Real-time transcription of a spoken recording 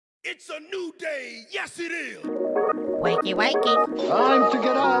It's a new day. Yes, it is. Wakey, wakey. Time to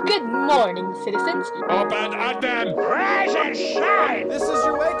get up. Good morning, citizens. Open and then Rise and shine! This is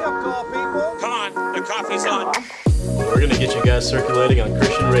your wake-up call, people. come on, the coffee's on. We're gonna get you guys circulating on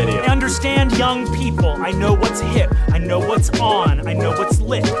Christian radio. I understand young people. I know what's hip. I know what's on. I know what's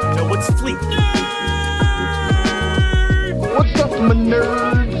lit. I know what's fleet. What's up, my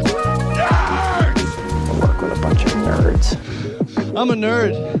nerds? I work with a bunch of nerds. I'm a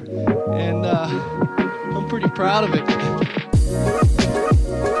nerd, and I'm pretty proud of it.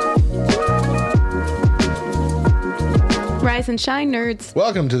 Rise and shine, nerds.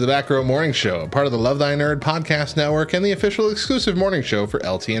 Welcome to the Back Row Morning Show, part of the Love Thy Nerd podcast network and the official exclusive morning show for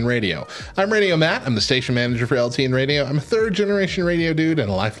LTN Radio. I'm Radio Matt. I'm the station manager for LTN Radio. I'm a third-generation radio dude and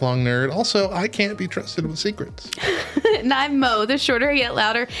a lifelong nerd. Also, I can't be trusted with secrets. And I'm Mo, the shorter yet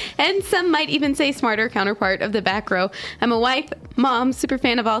louder, and some might even say smarter counterpart of the Back Row. I'm a wife, mom, super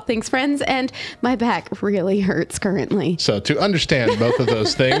fan of all things Friends, and my back really hurts currently. So to understand both of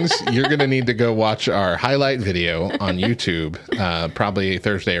those things, you're going to need to go watch our highlight video on YouTube, probably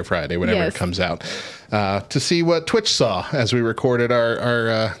Thursday or Friday, whenever it comes out, to see what Twitch saw as we recorded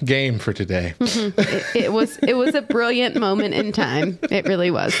our game for today. It was a brilliant moment in time. It really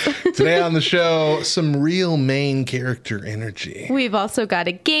was. Today on the show, some real main character energy. We've also got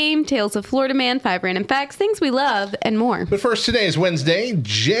a game, Tales of Florida Man, 5 random facts, things we love, and more. But first, today is Wednesday,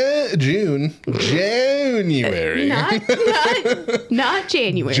 January. Not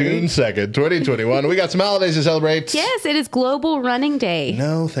January. June 2nd, 2021. We got some holidays to celebrate. Yes, it is Global Running Day.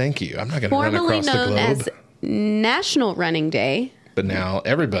 No, thank you. I'm not going to run Formerly across the known globe. as National Running Day. But now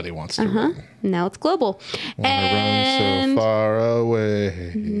everybody wants to run. Now it's global. Run so far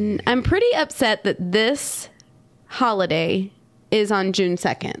away. I'm pretty upset that this holiday is on June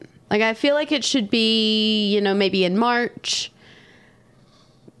 2nd. Like, I feel like it should be, maybe in March,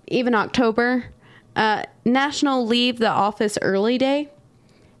 even October. National Leave the Office Early Day.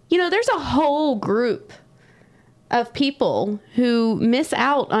 There's a whole group of people who miss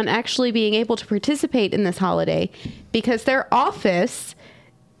out on actually being able to participate in this holiday because their office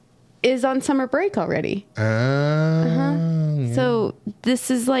is on summer break already. So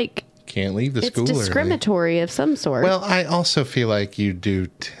this is like... Can't leave the school It's discriminatory of some sort. Well, I also feel like you do,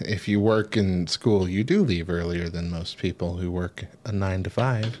 if you work in school, you do leave earlier than most people who work a 9 to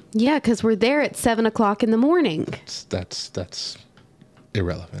 5. Yeah, because we're there at 7 o'clock in the morning. That's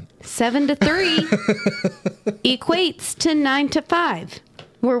irrelevant. 7 to 3 equates to 9 to 5.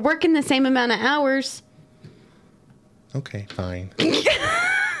 We're working the same amount of hours. Okay, fine.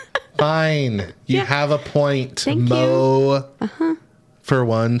 Fine. You have a point, Thank Mo. For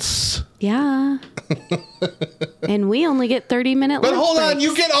once. Yeah. And we only get 30-minute But lunch hold on, breaks.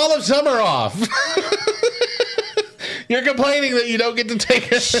 you get all of summer off. You're complaining that you don't get to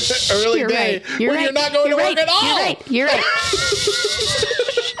take an early You're day right. You're when right. you're not going to work at all. You're right.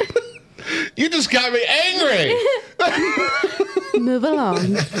 You just got me angry. Move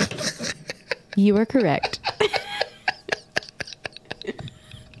along. You are correct.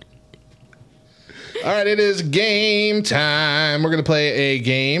 All right, it is game time. We're going to play a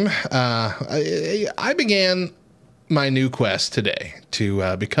game. I began my new quest today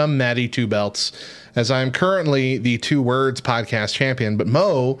to become Maddie Two Belts, as I'm currently the Two Words podcast champion. But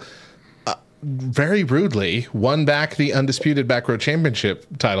Mo, very rudely, won back the Undisputed Back Row Championship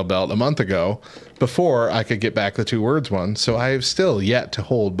title belt a month ago before I could get back the Two Words one. So I have still yet to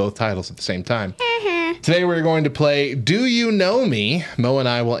hold both titles at the same time. Today we're going to play Do You Know Me? Mo and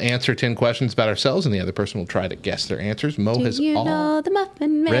I will answer 10 questions about ourselves, and the other person will try to guess their answers. Mo has Do you know the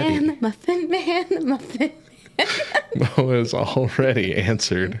Muffin Man, ready. the Muffin Man, the Muffin Man? Mo has already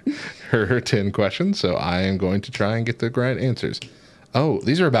answered her 10 questions, so I am going to try and get the right answers. Oh,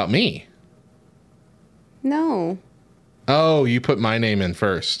 these are about me. No. Oh, you put my name in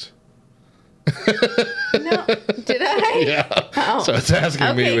first. No. Did I? Yeah. Oh. So it's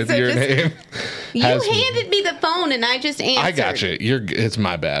asking me Okay, with so your just- name. You handed me the phone and I just answered. I got you. It's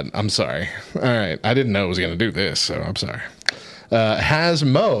my bad. I'm sorry. All right. I didn't know it was going to do this, so I'm sorry. Has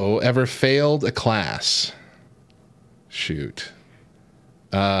Mo ever failed a class? Shoot.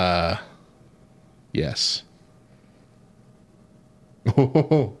 Yes.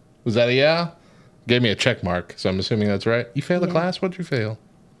 Was that a yeah? Gave me a check mark, so I'm assuming that's right. You failed a class? What'd you fail?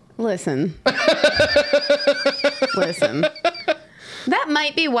 Listen. Listen. That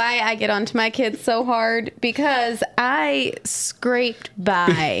might be why I get onto my kids so hard, because I scraped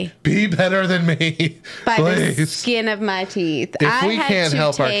by. Be better than me, by please. the skin of my teeth. If we can't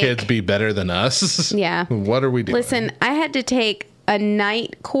help our kids be better than us, Yeah. what are we doing? Listen, I had to take a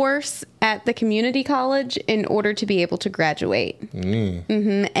night course at the community college in order to be able to graduate.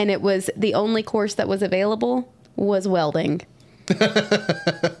 And it was the only course that was available was welding.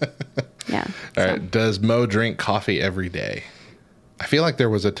 Yeah. All right. Does Mo drink coffee every day? I feel like there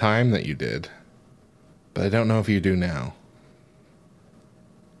was a time that you did, but I don't know if you do now.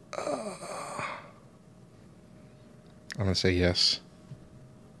 I'm going to say yes.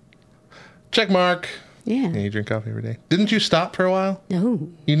 Check mark. Yeah. You drink coffee every day. Didn't you stop for a while? No.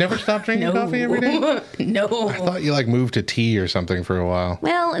 You never stopped drinking coffee every day? No. I thought you like moved to tea or something for a while.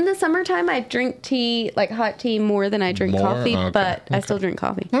 Well, in the summertime, I drink tea, like hot tea, more than I drink coffee, but I still drink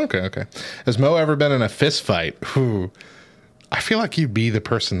coffee. Okay. Has Mo ever been in a fist fight? Ooh, I feel like you'd be the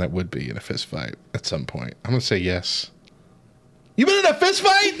person that would be in a fist fight at some point. I'm going to say yes. You been in a fist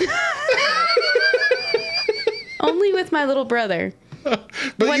fight? Only with my little brother. But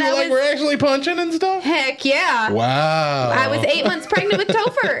When you I were actually punching and stuff? Heck yeah. Wow. I was 8 months pregnant with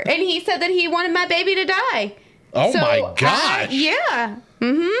Topher, and he said that he wanted my baby to die. Oh So my gosh. Yeah.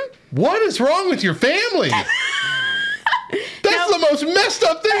 What is wrong with your family? That's the most messed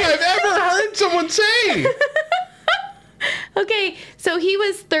up thing I've ever heard someone say. Okay, so he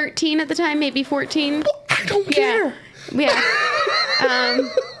was 13 at the time, maybe 14. I don't care. Yeah.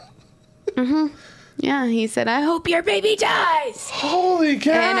 Yeah, he said, I hope your baby dies. Holy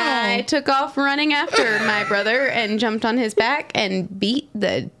cow. And I took off running after my brother and jumped on his back and beat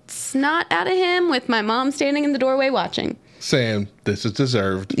the snot out of him with my mom standing in the doorway watching. Saying, this is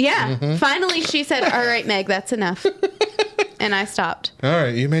deserved. Yeah. Finally, she said, all right, Meg, that's enough. And I stopped. All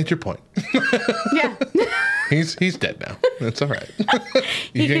right, you made your point. Yeah. He's dead now. That's all right.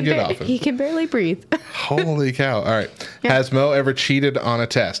 You can get off him. He can barely breathe. Holy cow. All right. Yeah. Has Mo ever cheated on a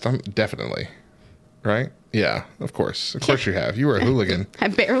test? Definitely. Right? Yeah, of course. Of course you have. You were a hooligan. I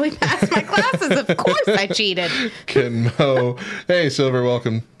barely passed my classes. Of course I cheated. Can Mo... Hey, Silver,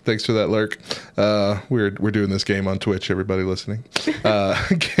 welcome. Thanks for that lurk. We're doing this game on Twitch, everybody listening.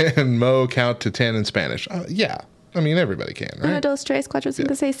 Can Mo count to 10 in Spanish? Yeah. I mean, everybody can, right? 1, 2, 3, 4,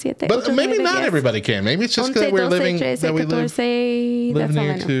 5, 6, 7, But maybe not everybody can. Maybe it's just because we're living... that we live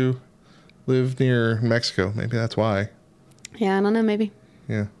live near Mexico. Maybe that's why. Yeah, I don't know, maybe.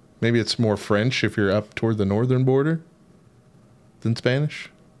 Yeah. Maybe it's more French if you're up toward the northern border than Spanish.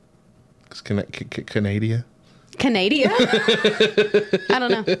 Because Canada. Canada? I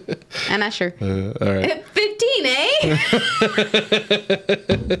don't know. I'm not sure. All right. 15, eh?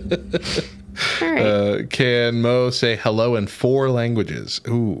 All right. Can Mo say hello in 4 languages?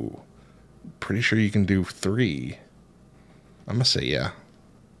 Ooh. Pretty sure you can do 3. I'm going to say yeah.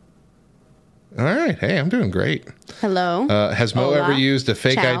 All right. Hey, I'm doing great. Hello. Has Mo ever used a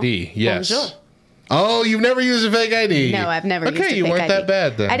fake Ciao. ID? Yes. Bonjour. Oh, you've never used a fake ID? No, I've never used a fake ID. Okay, you weren't that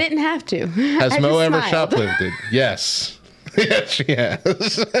bad then. I didn't have to. Has I Mo just ever smiled. shoplifted? Yes. Yes, she has.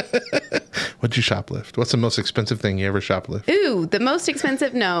 What'd you shoplift? What's the most expensive thing you ever shoplift? Ooh, the most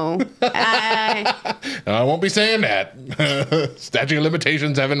expensive? No. I won't be saying that. Statute of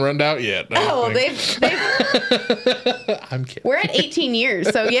limitations haven't run out yet. they've I'm kidding. we're at 18 years,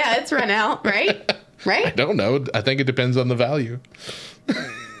 so yeah, it's run out, right? I don't know. I think it depends on the value.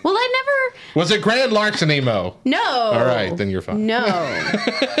 Well, I never. Was it grand larceny, Mo? No. All right, then you're fine. No.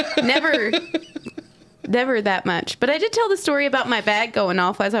 Never that much. But I did tell the story about my bag going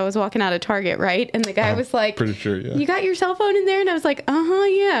off as I was walking out of Target, right? And the guy was like, pretty sure, yeah. You got your cell phone in there? And I was like,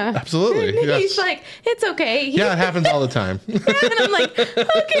 yeah. Absolutely. And Yes. he's like, it's okay. Yeah, it happens all the time. And I'm like,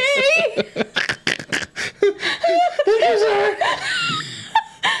 okay.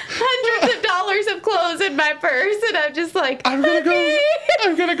 Hundreds of dollars of clothes in my purse, and I'm just like, I'm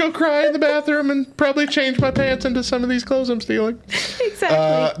gonna go cry in the bathroom and probably change my pants into some of these clothes I'm stealing.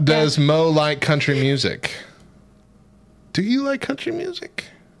 Exactly. Does Mo like country music? Do you like country music?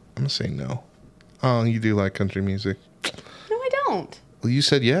 I'm gonna say no. Oh, you do like country music. No, I don't. Well, you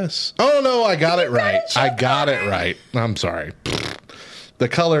said yes. Oh no, I got it right. I got it right. I'm sorry. The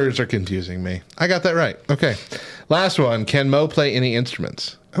colors are confusing me. I got that right. Okay. Last one. Can Mo play any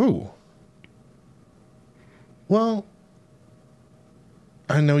instruments? Oh. Well,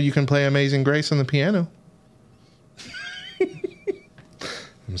 I know you can play Amazing Grace on the piano. I'm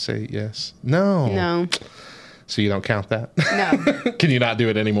going to say yes. No. So you don't count that? No. Can you not do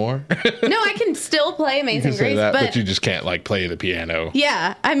it anymore? No, I can still play You Amazing can say Grace, that, but you just can't like play the piano.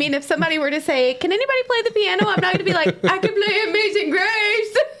 yeah, I mean, if somebody were to say, "Can anybody play the piano?" I'm not going to be like, "I can play Amazing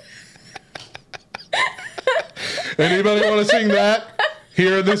Grace." Anybody want to sing that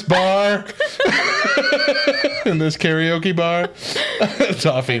here in this bar? In this karaoke bar?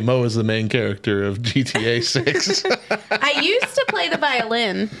 Toffee, Mo is the main character of GTA 6. I used to play the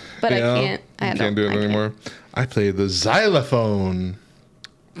violin, but I can't. I can't do it anymore. I played the xylophone.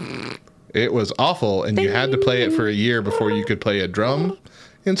 It was awful, and you had to play it for a year before you could play a drum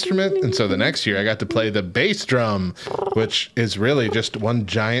instrument. And so the next year I got to play the bass drum, which is really just one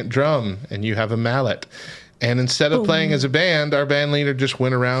giant drum, and you have a mallet. And instead of playing as a band, our band leader just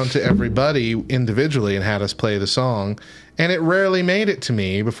went around to everybody individually and had us play the song. And it rarely made it to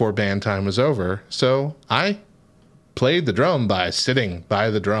me before band time was over. So I played the drum by sitting by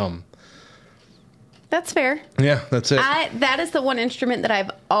the drum. That's fair. Yeah, that's it. That is the one instrument that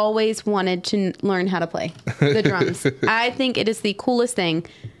I've always wanted to learn how to play, the drums. I think it is the coolest thing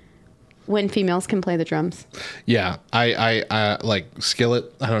when females can play the drums. Yeah, I like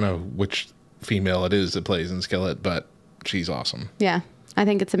Skillet. I don't know which female it is that plays in Skillet, but she's awesome. Yeah, I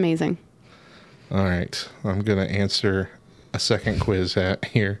think it's amazing. All right, I'm going to answer a second quiz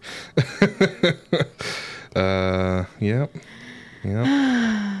here. Yep.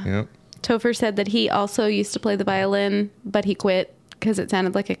 Topher said that he also used to play the violin, but he quit because it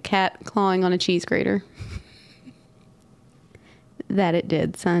sounded like a cat clawing on a cheese grater. That it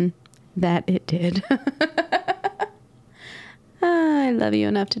did, son. That it did. I love you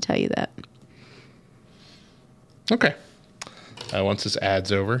enough to tell you that. Okay. Once this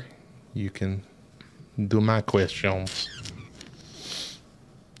ad's over, you can do my questions.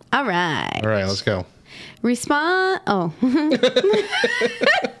 All right. All right, let's go. Respond. Oh.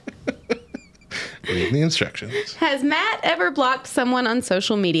 Read the instructions. Has Matt ever blocked someone on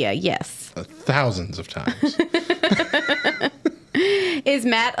social media? Yes. Thousands of times. Is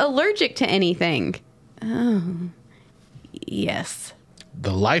Matt allergic to anything? Oh. Yes.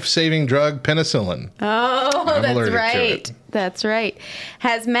 The life-saving drug penicillin. Oh, I'm that's allergic to right. it. That's right.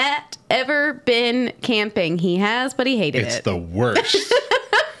 Has Matt ever been camping? He has, but he hated It's it. the worst.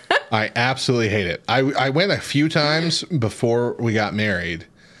 I absolutely hate it. I went a few times before we got married.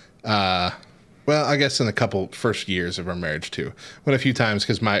 Well, I guess in the couple first years of our marriage too. Went a few times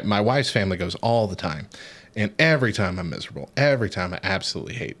because my wife's family goes all the time. And every time I'm miserable. Every time I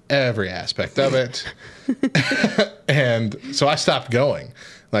absolutely hate every aspect of it. And so I stopped going.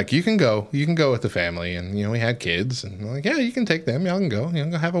 Like, you can go with the family. And, we had kids. And I'm like, yeah, you can take them. Y'all can go.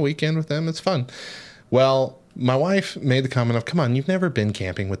 Go have a weekend with them. It's fun. Well, my wife made the comment of, come on, you've never been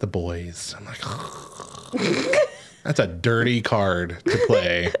camping with the boys. I'm like, that's a dirty card to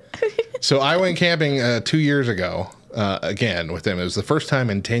play. So I went camping 2 years ago, again, with them. It was the first time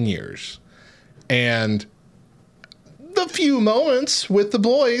in 10 years. And the few moments with the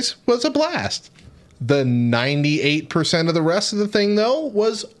boys was a blast. The 98% of the rest of the thing, though,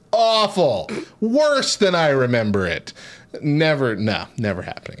 was awful. Worse than I remember it. Never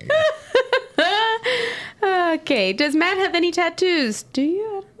happening again. Okay. Does Matt have any tattoos? Do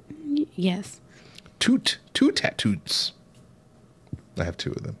you? Yes. Two tattoos. I have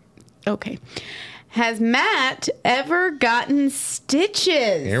two of them. Okay. Has Matt ever gotten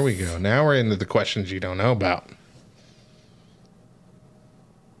stitches? Here we go. Now we're into the questions you don't know about.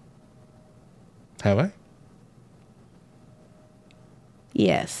 Have I?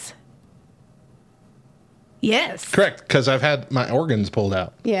 Yes. Yes. Correct, because I've had my organs pulled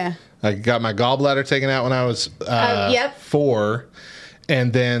out. Yeah. I got my gallbladder taken out when I was 4,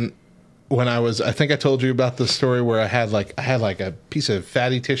 and then when I think I told you about the story where I had like a piece of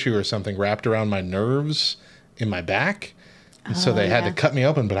fatty tissue or something wrapped around my nerves in my back, and so they had to cut me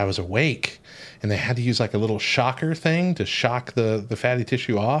open, but I was awake, and they had to use like a little shocker thing to shock the fatty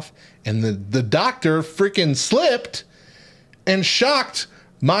tissue off, and the doctor freaking slipped and shocked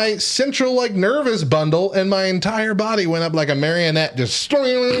my central nervous bundle, and my entire body went up like a marionette, just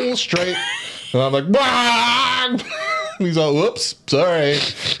straight. And I'm like, bah! He's all, whoops, sorry.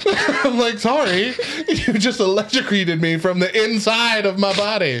 I'm like, sorry. You just electrocuted me from the inside of my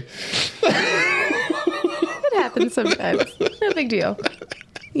body. It happens sometimes. No big deal.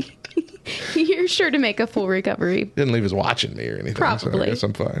 You're sure to make a full recovery. Didn't leave us watching me or anything. Probably. So I guess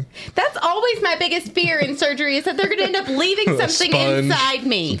I'm fine. That's always my biggest fear in surgery is that they're going to end up leaving something Sponge, inside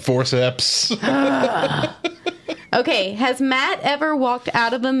me. Forceps. Okay. Has Matt ever walked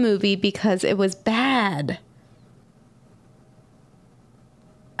out of a movie because it was bad?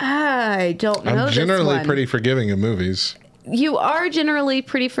 I don't know. I'm generally this one. pretty forgiving of movies. You are generally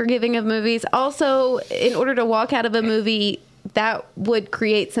pretty forgiving of movies. Also, in order to walk out of a movie, that would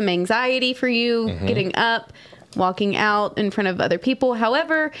create some anxiety for you, getting up, walking out in front of other people.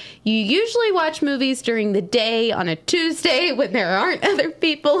 However, you usually watch movies during the day on a Tuesday when there aren't other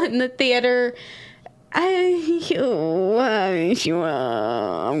people in the theater. I'm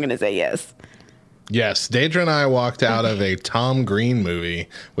going to say yes. Yes, Deidre and I walked out of a Tom Green movie,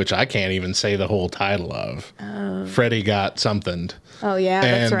 which I can't even say the whole title of. Freddie Got Something. Oh, yeah,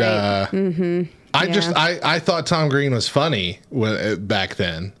 that's right. I thought Tom Green was funny back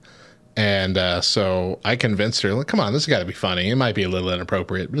then. And so I convinced her, like, come on, this has got to be funny. It might be a little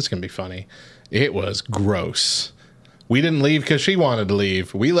inappropriate, but it's going to be funny. It was gross. We didn't leave because she wanted to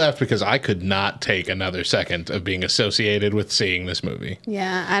leave. We left because I could not take another second of being associated with seeing this movie.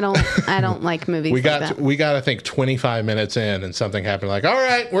 Yeah, I don't like movies we that. We got, I think, 25 minutes in and something happened like, all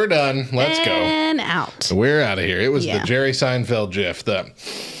right, we're done. Let's go. And out. We're out of here. It was Yeah. the Jerry Seinfeld gif.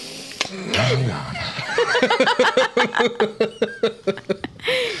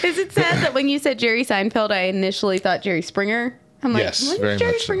 Is it sad that when you said Jerry Seinfeld, I initially thought Jerry Springer? I'm like, Yes, what very if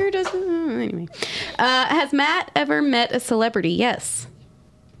Jerry much so. Springer does? Anyway. Has Matt ever met a celebrity? Yes.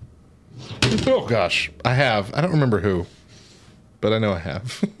 Oh, gosh. I have. I don't remember who, but I know I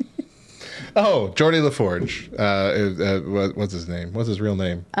have. Oh, Geordie LaForge. What's his name? What's his real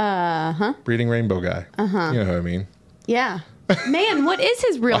name? Breeding Rainbow guy. You know who I mean. Yeah. Man, what is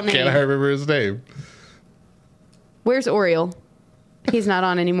his real Why name? can't I remember his name? Where's Oriole? He's not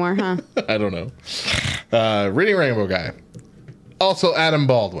on anymore, huh? I don't know. Reading Rainbow guy. Also Adam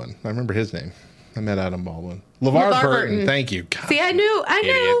Baldwin. I remember his name. I met Adam Baldwin. LeVar Burton. Thank you. God, See, I knew.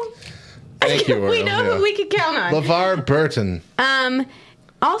 idiot. Thank you, we Oriole. know who we could count on. LeVar Burton.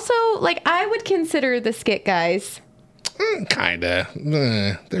 Also, like, I would consider the skit guys. Kinda.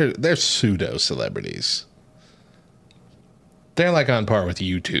 They're pseudo celebrities. They're like on par with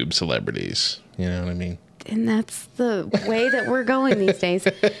YouTube celebrities. You know what I mean? And that's the way that we're going these days.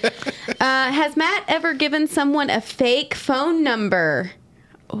 Has Matt ever given someone a fake phone number?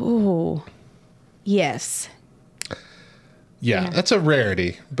 Oh, yes. Yeah, that's a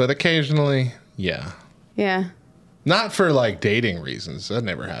rarity, but occasionally, yeah. Yeah. Not for like dating reasons. That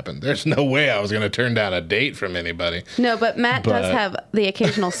never happened. There's no way I was going to turn down a date from anybody. No, but Matt does have the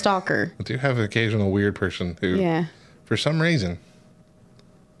occasional stalker. I do have an occasional weird person who, Yeah. for some reason,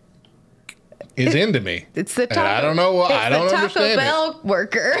 is into me. It's the And Taco, I don't know why. I don't Taco understand Bell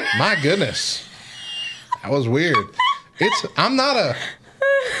worker. it. My goodness, that was weird. I'm not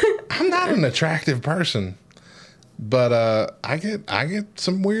an attractive person, but I get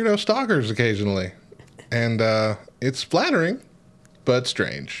some weirdo stalkers occasionally, and it's flattering, but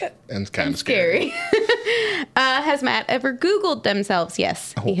strange and kind of scary. Has Matt ever Googled themselves?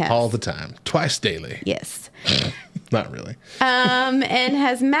 Yes, he has. All the time, twice daily. Yes. Not really. And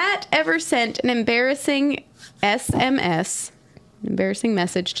has Matt ever sent an embarrassing SMS, an embarrassing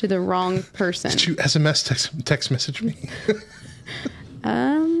message to the wrong person? Did you SMS text message me?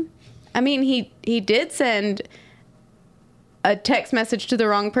 I mean, he did send a text message to the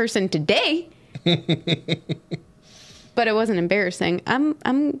wrong person today, but it wasn't embarrassing.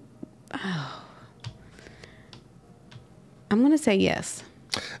 I'm gonna say yes.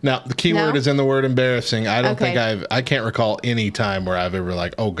 Now, the key word No? is in the word embarrassing. I don't Okay. think I can't recall any time where I've ever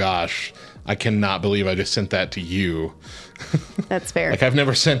like, oh gosh, I cannot believe I just sent that to you. That's fair. Like I've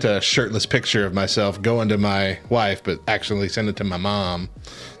never sent a shirtless picture of myself going to my wife, but actually send it to my mom.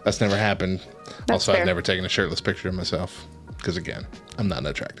 That's never happened. Also, fair. I've never taken a shirtless picture of myself because again, I'm not an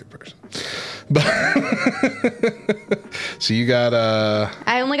attractive person. But so you got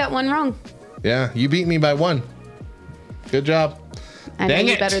I only got one wrong. yeah, you beat me by one. Good job. I know Dang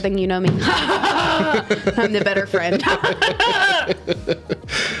you it. better than you know me. I'm the better friend.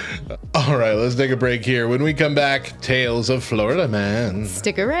 All right, let's take a break here. When we come back, Tales of Florida Man.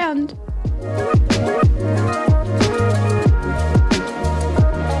 Stick around.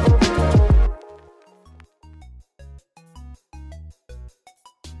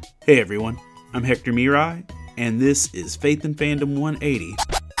 Hey everyone, I'm Hector Mirai, and this is Faith and Fandom 180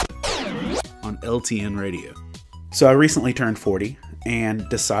 on LTN Radio. So I recently turned 40 and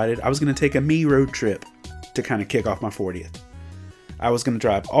decided I was going to take a me road trip to kind of kick off my 40th. I was going to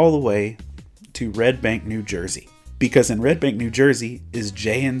drive all the way to Red Bank, New Jersey, because in Red Bank, New Jersey is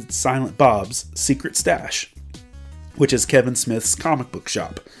Jay and Silent Bob's Secret Stash, which is Kevin Smith's comic book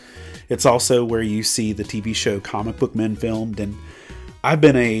shop. It's also where you see the TV show Comic Book Men filmed, and I've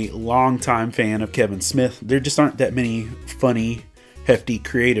been a long-time fan of Kevin Smith. There just aren't that many funny, hefty,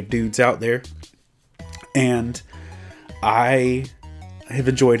 creative dudes out there. And I have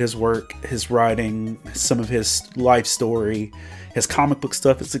enjoyed his work, his writing, some of his life story. His comic book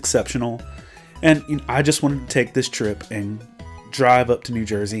stuff is exceptional. And you know, I just wanted to take this trip and drive up to New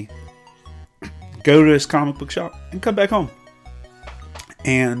Jersey, go to his comic book shop, and come back home.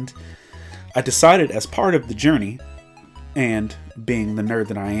 And I decided as part of the journey, and being the nerd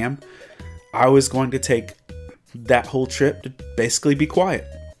that I am, I was going to take that whole trip to basically be quiet.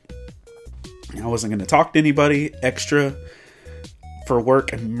 I wasn't going to talk to anybody extra. For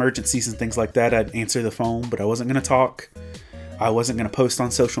work and emergencies and things like that, I'd answer the phone, but I wasn't going to talk. I wasn't going to post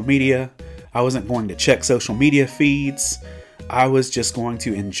on social media. I wasn't going to check social media feeds. I was just going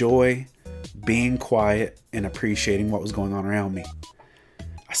to enjoy being quiet and appreciating what was going on around me.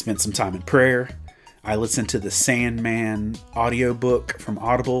 I spent some time in prayer. I listened to the Sandman audiobook from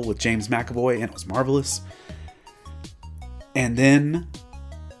Audible with James McAvoy, and it was marvelous. And then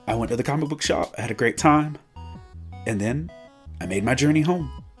I went to the comic book shop. I had a great time. And then I made my journey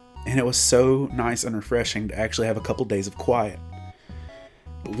home. And it was so nice and refreshing to actually have a couple days of quiet.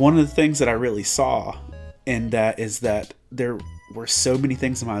 But one of the things that I really saw in that is that there were so many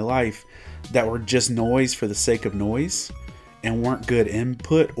things in my life that were just noise for the sake of noise and weren't good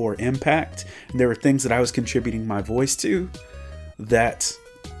input or impact. And there were things that I was contributing my voice to that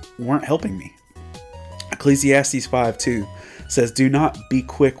weren't helping me. Ecclesiastes 5:2 says, "Do not be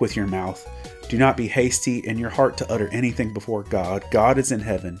quick with your mouth. Do not be hasty in your heart to utter anything before God. God is in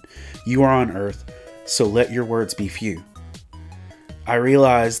heaven. You are on earth, so let your words be few." I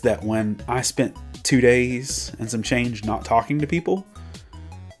realized that when I spent 2 days and some change not talking to people,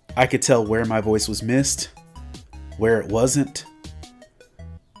 I could tell where my voice was missed, where it wasn't,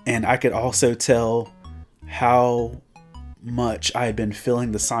 and I could also tell how much I had been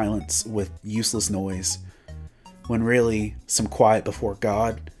filling the silence with useless noise, when really some quiet before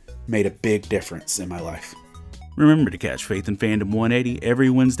God made a big difference in my life. Remember to catch Faith and Fandom 180 every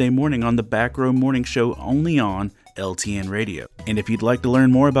Wednesday morning on the Back Row Morning Show, only on LTN Radio. And if you'd like to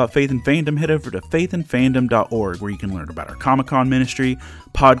learn more about Faith and Fandom, head over to faithandfandom.org, where you can learn about our Comic-Con ministry,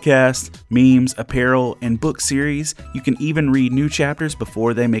 podcasts, memes, apparel, and book series. You can even read new chapters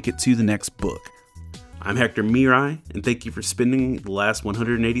before they make it to the next book. I'm Hector Mirai, and thank you for spending the last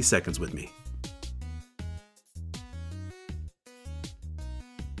 180 seconds with me.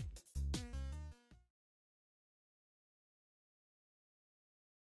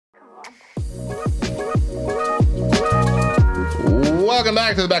 Welcome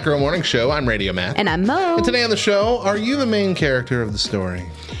back to the Back Row Morning Show. I'm Radio Matt. And I'm Mo. And today on the show, are you the main character of the story?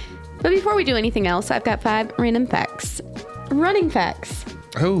 But before we do anything else, I've got 5 random facts. Running facts.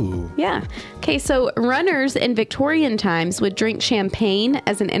 Oh. Yeah. Okay, so runners in Victorian times would drink champagne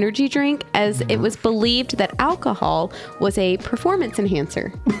as an energy drink, as it was believed that alcohol was a performance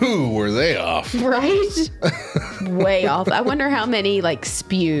enhancer. Ooh, were they off? Right? Way off. I wonder how many,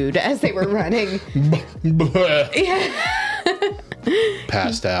 spewed as they were running. Yeah.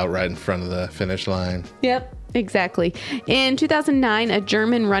 Passed out right in front of the finish line. Yep, exactly. In 2009, a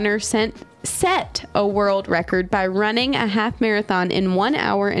German runner set a world record by running a half marathon in 1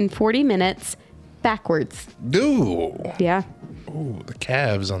 hour and 40 minutes backwards. Ooh. Yeah. Ooh, the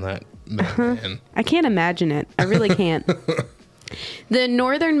calves on that man. I can't imagine it. I really can't. The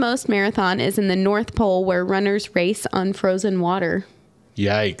northernmost marathon is in the North Pole, where runners race on frozen water.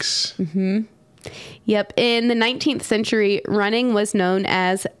 Yikes. Mm-hmm. Yep. In the 19th century, running was known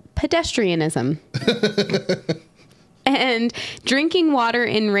as pedestrianism. And drinking water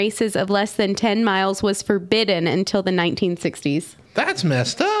in races of less than 10 miles was forbidden until the 1960s. That's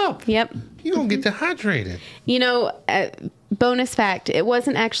messed up. Yep. You're going to get dehydrated. You know, bonus fact, it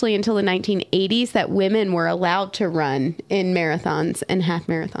wasn't actually until the 1980s that women were allowed to run in marathons and half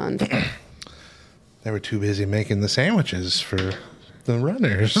marathons. They were too busy making the sandwiches for the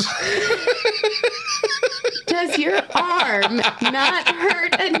runners. Does your arm not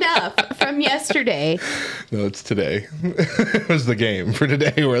hurt enough from yesterday? No, it's today. It was the game for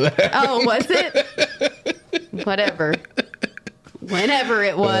today. Oh, was it? Whatever. Whenever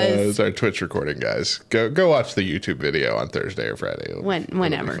it was. It's our Twitch recording, guys. Go watch the YouTube video on Thursday or Friday.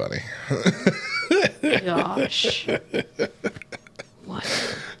 Whenever. It'll be funny. Gosh.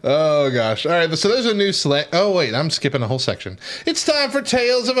 What? Oh, gosh. All right, so there's a new slang. Oh, wait, I'm skipping a whole section. It's time for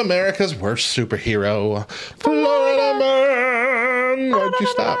Tales of America's Worst Superhero, Florida Man. Why'd you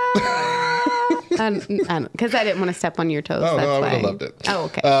stop? Because I didn't want to step on your toes. Oh, That's no, I would why. have loved it. Oh,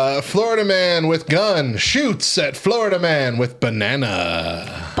 okay. Florida Man with gun shoots at Florida Man with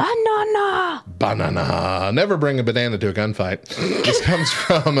banana. Banana. Never bring a banana to a gunfight. This comes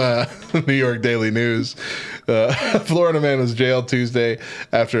from New York Daily News. Florida man was jailed Tuesday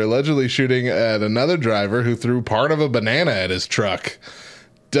after allegedly shooting at another driver who threw part of a banana at his truck.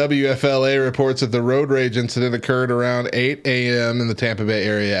 WFLA reports that the road rage incident occurred around 8 a.m. in the Tampa Bay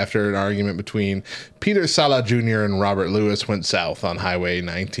area after an argument between Peter Sala Jr. and Robert Lewis went south on Highway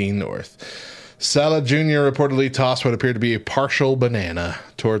 19 North. Sala Jr. reportedly tossed what appeared to be a partial banana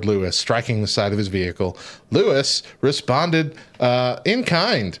toward Lewis, striking the side of his vehicle. Lewis responded in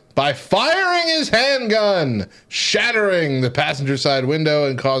kind by firing his handgun, shattering the passenger side window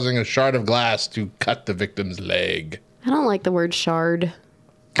and causing a shard of glass to cut the victim's leg. I don't like the word shard.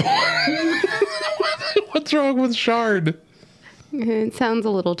 What's wrong with shard? It sounds a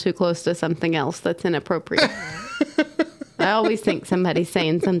little too close to something else that's inappropriate. I always think somebody's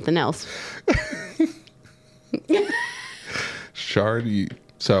saying something else. Shard?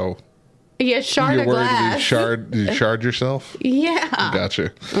 So... Yeah, shard You're of worried glass. did you shard yourself? Yeah.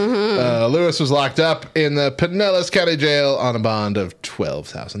 Gotcha. Lewis was locked up in the Pinellas County Jail on a bond of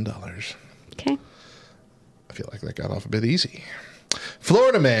 $12,000. Okay. I feel like that got off a bit easy.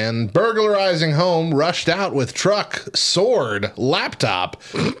 Florida man burglarizing home rushed out with truck, sword, laptop,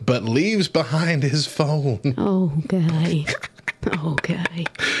 but leaves behind his phone. Oh, guy. Okay.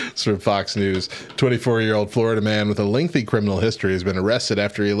 It's from Fox News. 24-year-old Florida man with a lengthy criminal history has been arrested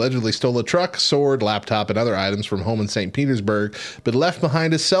after he allegedly stole a truck, sword, laptop, and other items from home in St. Petersburg, but left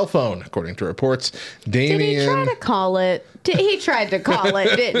behind his cell phone, according to reports. Did he try to call it? He tried to call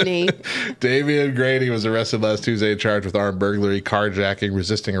it, didn't he? Damian Grady was arrested last Tuesday and charged with armed burglary, carjacking,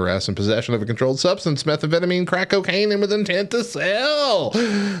 resisting arrest, and possession of a controlled substance, methamphetamine, crack cocaine, and with intent to sell.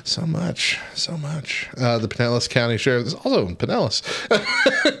 So much. The Pinellas County Sheriff, this is also in Pinellas,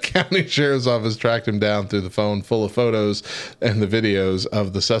 County Sheriff's Office tracked him down through the phone full of photos and the videos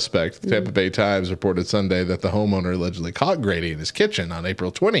of the suspect. The Tampa Bay Times reported Sunday that the homeowner allegedly caught Grady in his kitchen on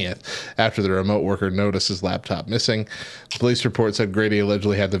April 20th after the remote worker noticed his laptop missing. The police report said Grady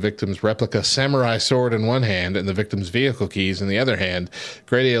allegedly had the victim's replica samurai sword in one hand and the victim's vehicle keys in the other hand.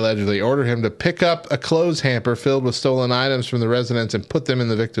 Grady allegedly ordered him to pick up a clothes hamper filled with stolen items from the residence and put them in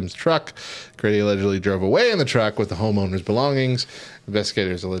the victim's truck. Grady allegedly drove away in the truck with the homeowner's belongings.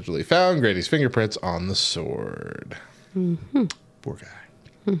 Investigators allegedly found Grady's fingerprints on the sword. Mm-hmm. Poor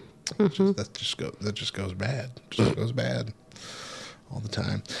guy. Mm-hmm. That just goes bad. Just goes bad. All the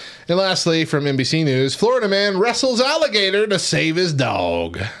time. And lastly, from NBC News, Florida man wrestles alligator to save his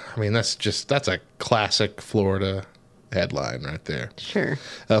dog. I mean, that's a classic Florida headline right there. Sure.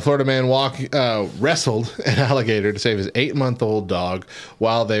 Florida man wrestled an alligator to save his 8-month-old dog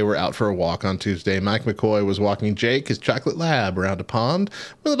while they were out for a walk on Tuesday. Mike McCoy was walking Jake, his chocolate lab, around a pond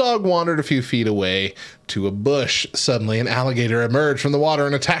when the dog wandered a few feet away to a bush. Suddenly, an alligator emerged from the water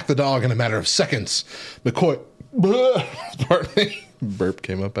and attacked the dog in a matter of seconds. McCoy... Pardon me. Burp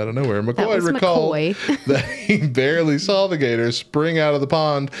came up out of nowhere. McCoy recalled that he barely saw the gator spring out of the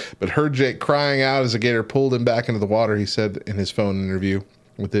pond, but heard Jake crying out as the gator pulled him back into the water, he said in his phone interview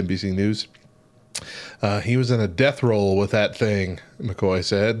with NBC News. He was in a death roll with that thing, McCoy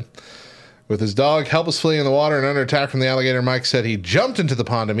said. With his dog helplessly in the water and under attack from the alligator, Mike said he jumped into the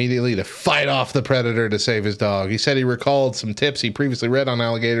pond immediately to fight off the predator to save his dog. He said he recalled some tips he previously read on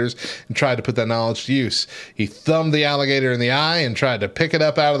alligators and tried to put that knowledge to use. He thumbed the alligator in the eye and tried to pick it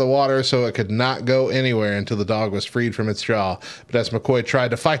up out of the water so it could not go anywhere until the dog was freed from its jaw. But as McCoy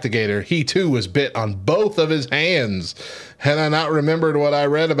tried to fight the gator, he too was bit on both of his hands. Had I not remembered what I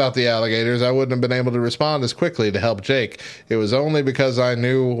read about the alligators, I wouldn't have been able to respond as quickly to help Jake. It was only because I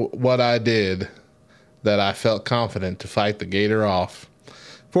knew what I did that I felt confident to fight the gator off.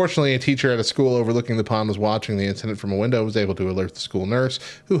 Fortunately, a teacher at a school overlooking the pond was watching the incident from a window and was able to alert the school nurse,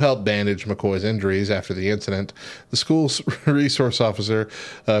 who helped bandage McCoy's injuries after the incident. The school's resource officer,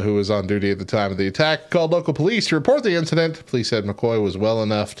 who was on duty at the time of the attack, called local police to report the incident. Police said McCoy was well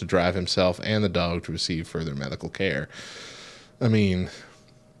enough to drive himself and the dog to receive further medical care. I mean,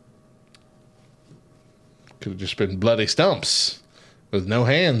 could have just been bloody stumps with no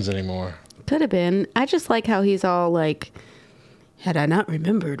hands anymore. Could have been. I just like how he's all like, had I not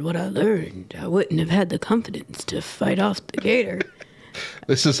remembered what I learned, I wouldn't have had the confidence to fight off the gator.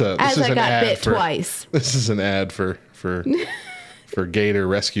 This is an got ad bit twice. This is an ad for gator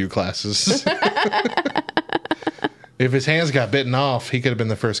rescue classes. If his hands got bitten off, he could have been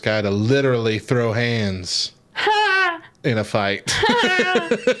the first guy to literally throw hands in a fight.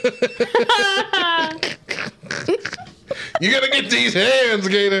 You gotta get these hands,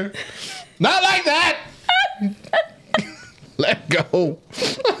 gator. Not like that. Let go.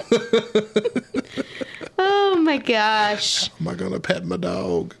 Oh my gosh. Am I gonna pet my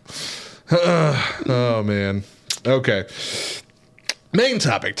dog? Oh man. Okay. Main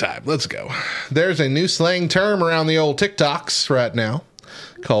topic time. Let's go. There's a new slang term around the old TikToks right now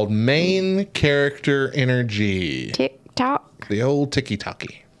called main character energy. TikTok. The old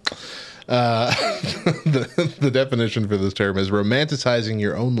tiki-taki. The definition for this term is romanticizing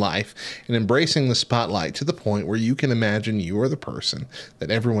your own life and embracing the spotlight to the point where you can imagine you are the person that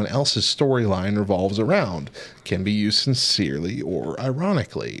everyone else's storyline revolves around. Can be used sincerely or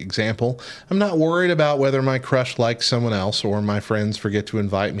ironically. Example, I'm not worried about whether my crush likes someone else or my friends forget to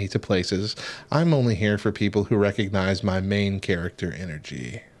invite me to places. I'm only here for people who recognize my main character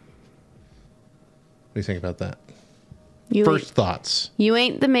energy. What do you think about that? First thoughts. You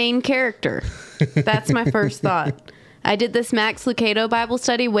ain't the main character. That's my first thought. I did this Max Lucado Bible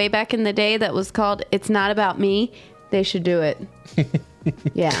study way back in the day that was called It's Not About Me. They should do it.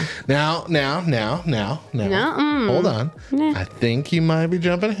 Yeah. Now. Hold on. Nah. I think you might be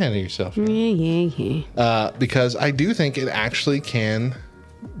jumping ahead of yourself. Yeah. Because I do think it actually can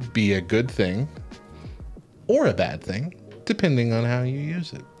be a good thing or a bad thing, depending on how you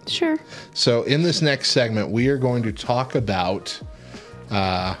use it. Sure. So in this next segment, we are going to talk about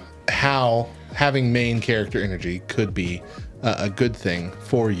how having main character energy could be a good thing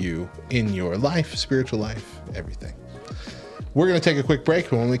for you in your life, spiritual life, everything. We're going to take a quick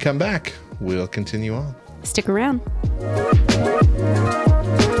break. When we come back, we'll continue on. Stick around.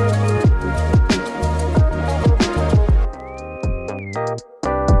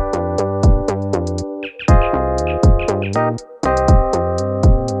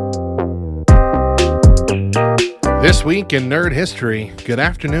 This week in Nerd History, good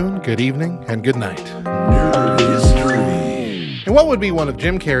afternoon, good evening, and good night. Nerd history. In what would be one of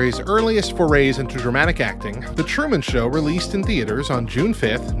Jim Carrey's earliest forays into dramatic acting, The Truman Show released in theaters on June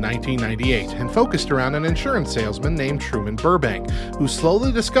 5th, 1998, and focused around an insurance salesman named Truman Burbank, who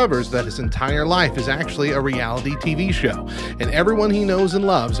slowly discovers that his entire life is actually a reality TV show, and everyone he knows and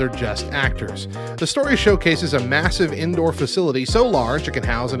loves are just actors. The story showcases a massive indoor facility so large it can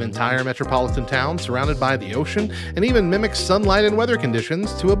house an entire metropolitan town surrounded by the ocean, and even mimics sunlight and weather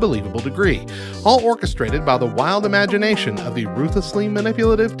conditions to a believable degree, all orchestrated by the wild imagination of the ruthlessly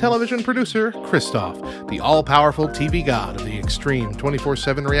manipulative television producer Christof, the all-powerful TV god of the extreme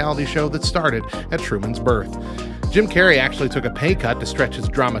 24/7 reality show that started at Truman's birth. Jim Carrey actually took a pay cut to stretch his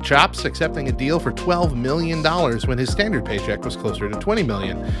drama chops, accepting a deal for $12 million when his standard paycheck was closer to $20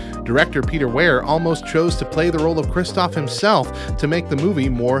 million. Director Peter Weir almost chose to play the role of Christof himself to make the movie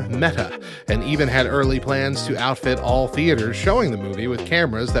more meta, and even had early plans to outfit all theaters showing the movie with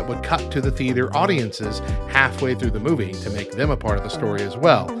cameras that would cut to the theater audiences halfway through the movie to make them a part of the story as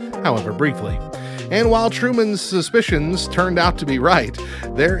well, however briefly. And while Truman's suspicions turned out to be right,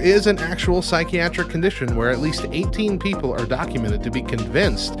 there is an actual psychiatric condition where at least 18 people are documented to be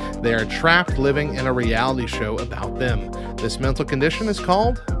convinced they are trapped living in a reality show about them. This mental condition is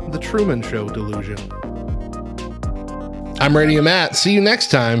called the Truman Show delusion. I'm Radio Matt. See you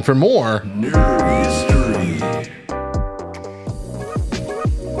next time for more Nerd history.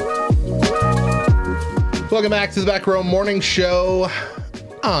 Welcome back to the Back Row Morning Show.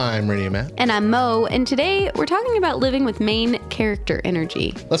 I'm Radio Matt. And I'm Mo, and today we're talking about living with main character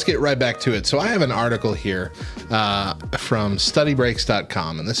energy. Let's get right back to it. So I have an article here from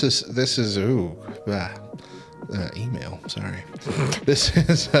studybreaks.com, and this is email. Sorry. This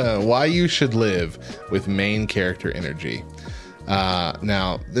is why you should live with main character energy.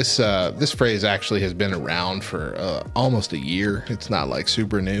 Now, this phrase actually has been around for almost a year. It's not like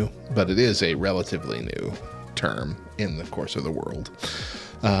super new, but it is a relatively new term in the course of the world.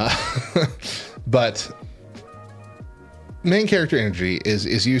 But main character energy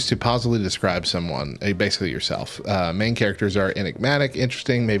is used to positively describe someone, basically yourself. Main characters are enigmatic,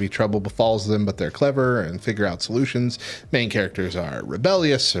 interesting, maybe trouble befalls them, but they're clever and figure out solutions. Main characters are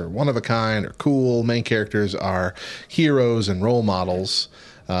rebellious or one of a kind or cool. Main characters are heroes and role models.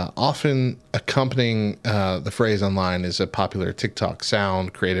 Often accompanying the phrase online is a popular TikTok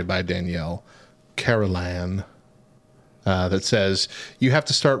sound created by Danielle Carolan. That says, you have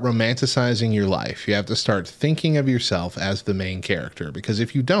to start romanticizing your life. You have to start thinking of yourself as the main character, because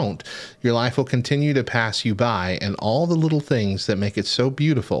if you don't, your life will continue to pass you by, and all the little things that make it so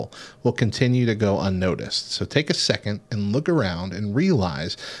beautiful will continue to go unnoticed. So take a second and look around and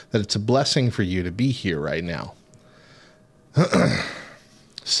realize that it's a blessing for you to be here right now.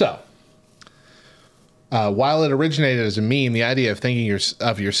 So, while it originated as a meme, the idea of thinking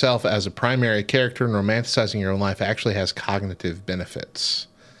of yourself as a primary character and romanticizing your own life actually has cognitive benefits.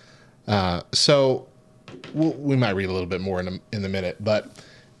 So we might read a little bit more in a minute, but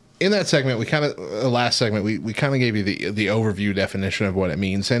in that segment, we kind of gave you the overview definition of what it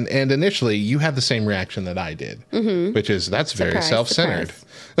means, and initially you had the same reaction that I did, which is that's very self-centered.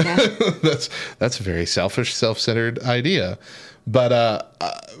 Yeah. that's a very selfish, self-centered idea. But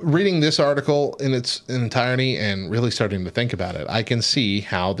reading this article in its entirety and really starting to think about it, I can see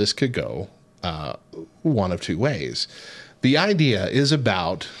how this could go one of two ways. The idea is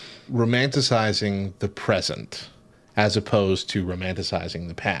about romanticizing the present as opposed to romanticizing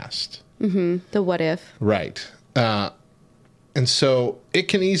the past. Mm-hmm. The what if. Right. And so it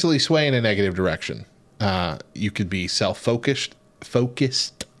can easily sway in a negative direction. You could be focused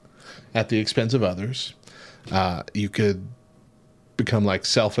at the expense of others. You could become like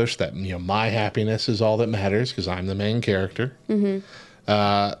selfish, that my happiness is all that matters because I'm the main character. Mm-hmm.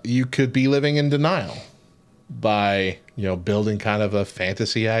 You could be living in denial, by, building kind of a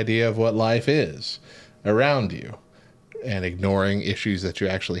fantasy idea of what life is around you and ignoring issues that you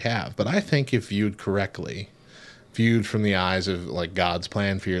actually have. But I think if viewed correctly, viewed from the eyes of like God's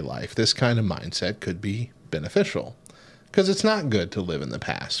plan for your life, this kind of mindset could be beneficial. Because it's not good to live in the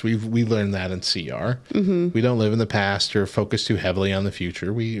past. We learned that in CR. Mm-hmm. We don't live in the past or focus too heavily on the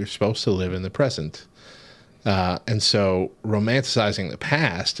future. We are supposed to live in the present. And so romanticizing the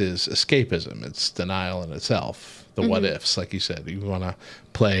past is escapism. It's denial in itself. The what ifs, like you said. You want to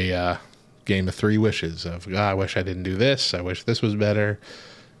play a game of 3 wishes of, I wish I didn't do this. I wish this was better.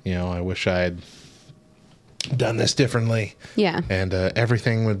 I wish I'd done this differently. Yeah. And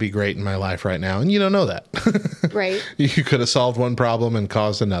everything would be great in my life right now. And you don't know that. Right. You could have solved one problem and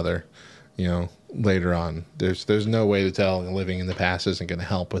caused another, later on. There's no way to tell, and living in the past isn't going to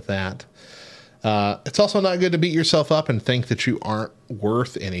help with that. It's also not good to beat yourself up and think that you aren't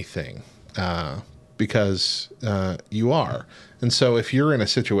worth anything, because you are. And so if you're in a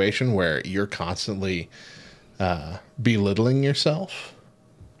situation where you're constantly belittling yourself,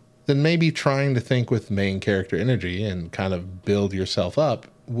 then maybe trying to think with main character energy and kind of build yourself up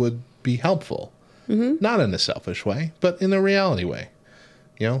would be helpful. Mm-hmm. Not in a selfish way, but in a reality way.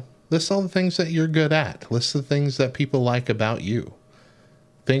 List all the things that you're good at. List the things that people like about you.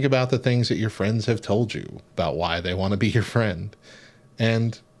 Think about the things that your friends have told you about why they want to be your friend.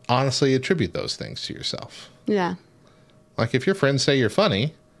 And honestly attribute those things to yourself. Yeah. Like if your friends say you're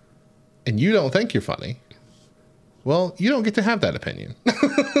funny and you don't think you're funny, well, you don't get to have that opinion.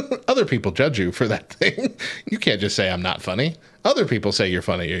 Other people judge you for that thing. You can't just say I'm not funny. Other people say you're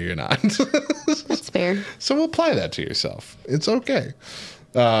funny or you're not. That's fair. So apply that to yourself. It's okay.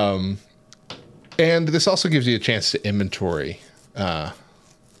 And this also gives you a chance to inventory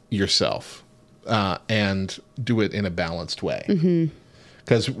yourself and do it in a balanced way.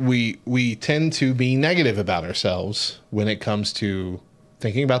 Because we tend to be negative about ourselves when it comes to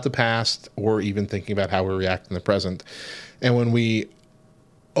thinking about the past or even thinking about how we react in the present. And when we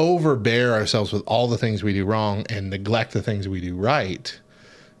overbear ourselves with all the things we do wrong and neglect the things we do right,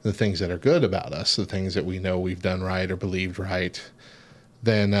 the things that are good about us, the things that we know we've done right or believed right,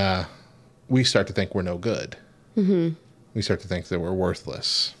 then we start to think we're no good. Mm-hmm. We start to think that we're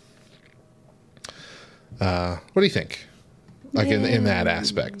worthless. What do you think? Like in that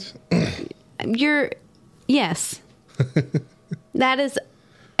aspect? Yes. That is,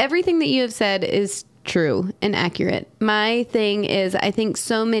 everything that you have said is true and accurate. My thing is, I think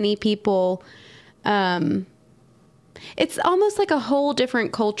so many people, it's almost like a whole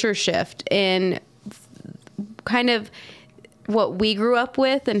different culture shift in kind of what we grew up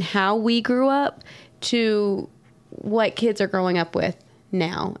with and how we grew up to what kids are growing up with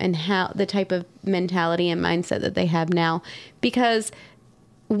now and how the type of mentality and mindset that they have now, because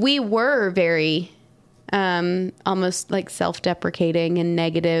we were very almost like self-deprecating and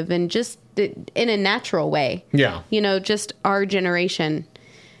negative and just in a natural way. Yeah. Just our generation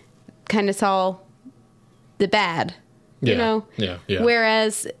kind of saw the bad, Yeah.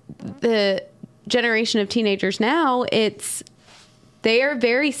 Whereas the generation of teenagers now, they are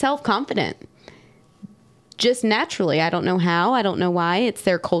very self-confident. Just naturally. I don't know how. I don't know why. It's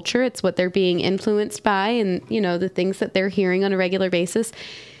their culture. It's what they're being influenced by and, the things that they're hearing on a regular basis.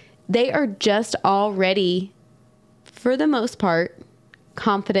 They are just already, for the most part,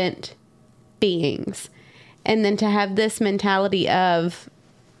 confident beings. And then to have this mentality of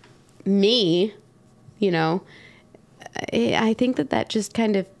me, I think that just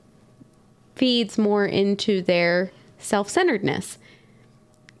kind of feeds more into their self-centeredness.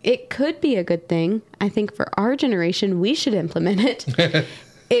 It could be a good thing. I think for our generation, we should implement it.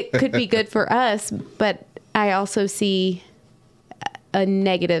 It could be good for us, but I also see a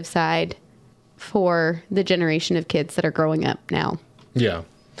negative side for the generation of kids that are growing up now. Yeah.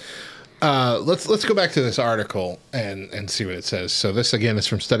 Let's go back to this article and see what it says. So this, again, is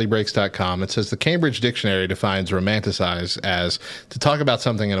from studybreaks.com. It says the Cambridge Dictionary defines romanticize as to talk about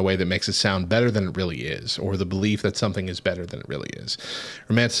something in a way that makes it sound better than it really is, or the belief that something is better than it really is.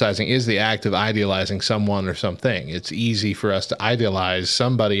 Romanticizing is the act of idealizing someone or something. It's easy for us to idealize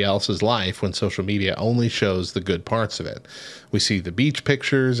somebody else's life when social media only shows the good parts of it. We see the beach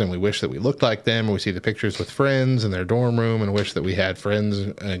pictures and we wish that we looked like them, or we see the pictures with friends in their dorm room and wish that we had friends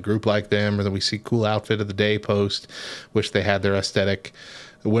in a group like them, or that we see cool outfit of the day post, wish they had their aesthetic.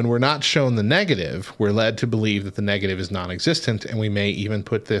 When we're not shown the negative, we're led to believe that the negative is non-existent, and we may even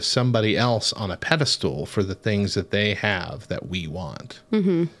put this somebody else on a pedestal for the things that they have that we want.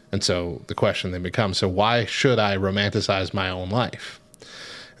 Mm-hmm. And so the question then becomes, so why should I romanticize my own life?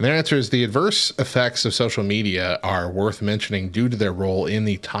 And their answer is the adverse effects of social media are worth mentioning due to their role in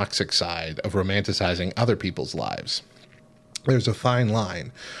the toxic side of romanticizing other people's lives. There's a fine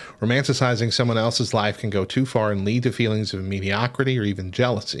line. Romanticizing someone else's life can go too far and lead to feelings of mediocrity or even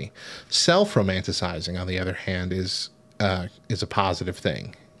jealousy. Self-romanticizing, on the other hand, is a positive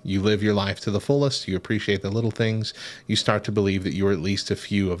thing. You live your life to the fullest, you appreciate the little things, you start to believe that you're at least a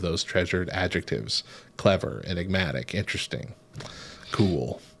few of those treasured adjectives. Clever, enigmatic, interesting,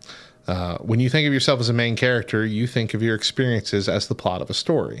 cool. When you think of yourself as a main character, you think of your experiences as the plot of a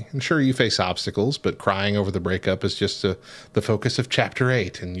story. And sure, you face obstacles, but crying over the breakup is just the focus of Chapter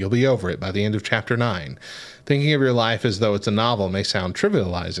 8, and you'll be over it by the end of Chapter 9. Thinking of your life as though it's a novel may sound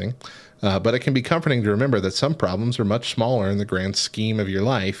trivializing, but it can be comforting to remember that some problems are much smaller in the grand scheme of your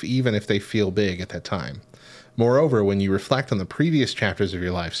life, even if they feel big at that time. Moreover, when you reflect on the previous chapters of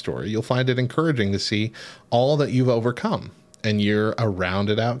your life story, you'll find it encouraging to see all that you've overcome. And you're a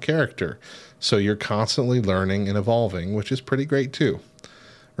rounded out character. So you're constantly learning and evolving, which is pretty great too.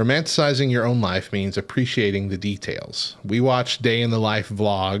 Romanticizing your own life means appreciating the details. We watch day in the life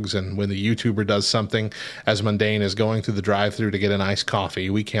vlogs, and when the YouTuber does something as mundane as going through the drive-thru to get an iced coffee,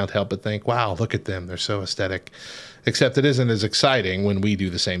 we can't help but think, wow, look at them. They're so aesthetic. Except it isn't as exciting when we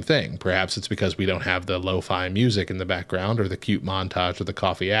do the same thing. Perhaps it's because we don't have the lo-fi music in the background or the cute montage of the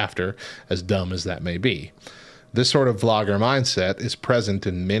coffee after, as dumb as that may be. This sort of vlogger mindset is present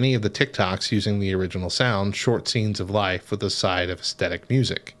in many of the TikToks using the original sound, short scenes of life with a side of aesthetic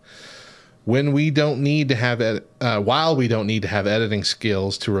music. While we don't need to have editing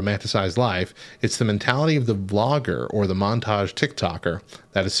skills to romanticize life, it's the mentality of the vlogger or the montage TikToker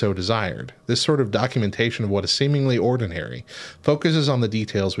that is so desired. This sort of documentation of what is seemingly ordinary focuses on the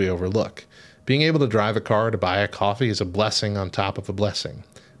details we overlook. Being able to drive a car to buy a coffee is a blessing on top of a blessing.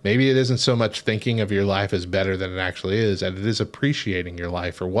 Maybe it isn't so much thinking of your life as better than it actually is, and it is appreciating your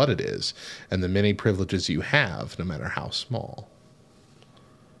life for what it is and the many privileges you have, no matter how small.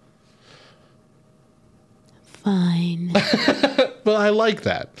 Fine. Well, I like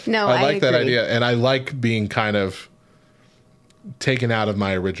that. No, I like that agree. idea, and I like being kind of taken out of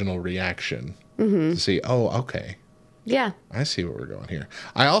my original reaction to see, oh, okay. Yeah. I see where we're going here.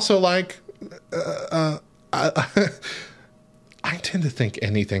 I also like... I tend to think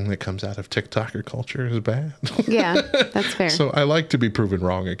anything that comes out of TikToker culture is bad. Yeah, that's fair. So I like to be proven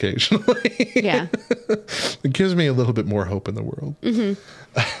wrong occasionally. Yeah. It gives me a little bit more hope in the world.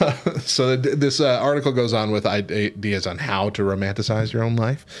 Mm-hmm. So this article goes on with ideas on how to romanticize your own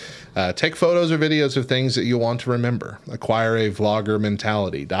life. Take photos or videos of things that you want to remember. Acquire a vlogger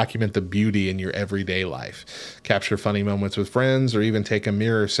mentality. Document the beauty in your everyday life. Capture funny moments with friends, or even take a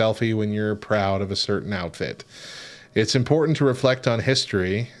mirror selfie when you're proud of a certain outfit. It's important to reflect on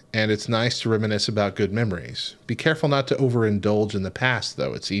history, and it's nice to reminisce about good memories. Be careful not to overindulge in the past,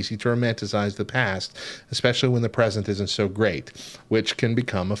 though. It's easy to romanticize the past, especially when the present isn't so great, which can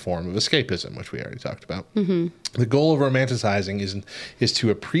become a form of escapism, which we already talked about. Mm-hmm. The goal of romanticizing is to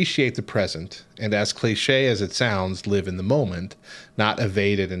appreciate the present, and as cliche as it sounds, live in the moment, not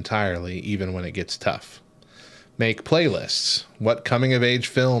evade it entirely, even when it gets tough. Make playlists. What coming-of-age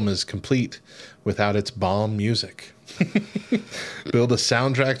film is complete without its bomb music? Build a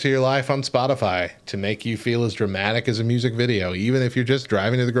soundtrack to your life on Spotify to make you feel as dramatic as a music video, even if you're just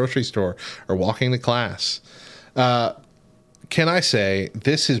driving to the grocery store or walking to class. Can I say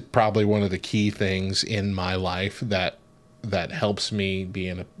this is probably one of the key things in my life that helps me be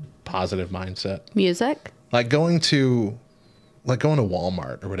in a positive mindset? Music? Like going to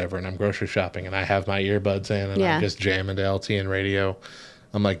Walmart or whatever, and I'm grocery shopping and I have my earbuds in and I'm just jamming to LTN radio.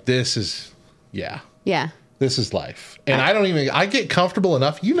 I'm like, this is life. And I get comfortable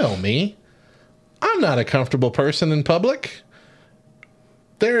enough. You know me. I'm not a comfortable person in public.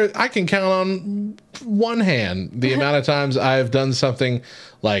 I can count on one hand the amount of times I've done something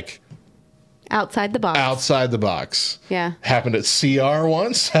like outside the box. Yeah. Happened at CR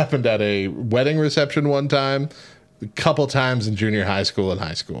once, happened at a wedding reception one time, a couple times in junior high school and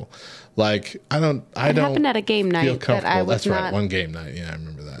high school. Like, I don't happened at a game night that I was That's not right, one game night. Yeah, I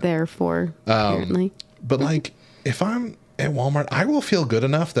remember that. there for, apparently. But like, if I'm at Walmart, I will feel good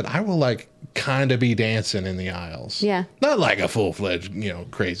enough that I will like kind of be dancing in the aisles. Yeah. Not like a full-fledged,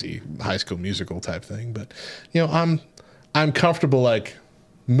 crazy High School Musical type thing, but I'm comfortable like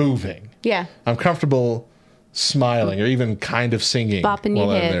moving. Yeah. I'm comfortable smiling or even kind of singing bopping while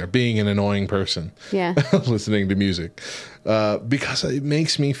your I'm head. there, being an annoying person. Yeah. Listening to music. Because it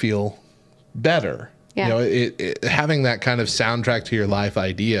makes me feel better. Yeah. Having that kind of soundtrack to your life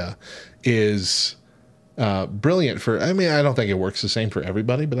idea is brilliant I don't think it works the same for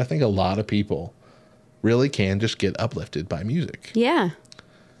everybody, but I think a lot of people really can just get uplifted by music. Yeah.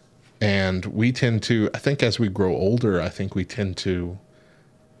 And we tend to, I think as we grow older, I think we tend to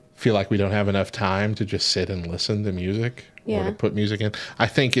feel like we don't have enough time to just sit and listen to music or to put music in. I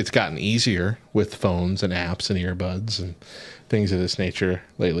think it's gotten easier with phones and apps and earbuds and things of this nature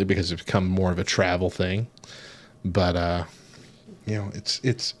lately because it's become more of a travel thing. But,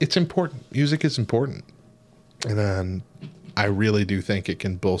 it's important. Music is important. And I really do think it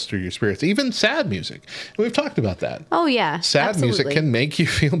can bolster your spirits. Even sad music. And we've talked about that. Oh, yeah. Sad music can make you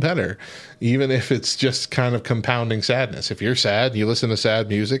feel better, even if it's just kind of compounding sadness. If you're sad, you listen to sad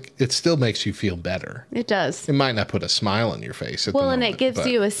music, it still makes you feel better. It does. It might not put a smile on your face at the moment. And it gives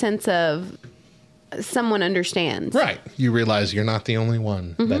you a sense of someone understands. Right. You realize you're not the only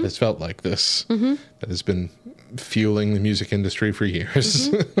one that has felt like this, that has been fueling the music industry for years.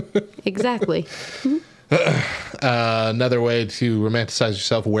 Exactly. Another way to romanticize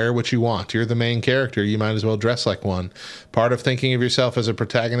yourself, wear what you want. You're the main character. You might as well dress like one. Part of thinking of yourself as a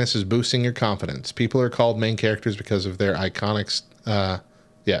protagonist is boosting your confidence. People are called main characters because of their iconic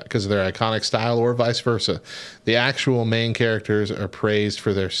style or vice versa. The actual main characters are praised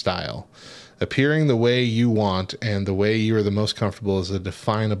for their style. Appearing the way you want and the way you are the most comfortable is a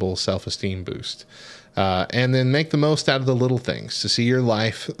definable self-esteem boost. And then make the most out of the little things. To see your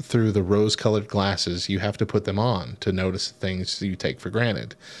life through the rose-colored glasses, you have to put them on to notice the things you take for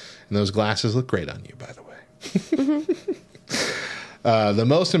granted. And those glasses look great on you, by the way. The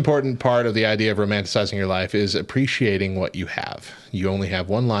most important part of the idea of romanticizing your life is appreciating what you have. You only have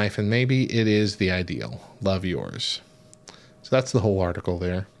one life, and maybe it is the ideal. Love yours. So that's the whole article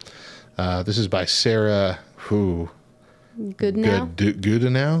there. This is by Sarah,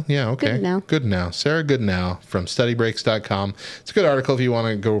 Goodenow? Yeah, okay. Goodenow. Sarah Goodenow from StudyBreaks.com. It's a good article if you want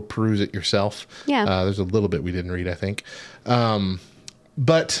to go peruse it yourself. Yeah. There's a little bit we didn't read, I think.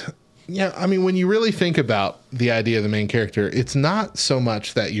 But, yeah, I mean, when you really think about the idea of the main character, it's not so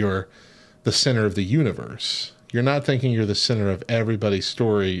much that you're the center of the universe. You're not thinking you're the center of everybody's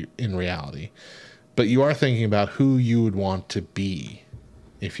story in reality. But you are thinking about who you would want to be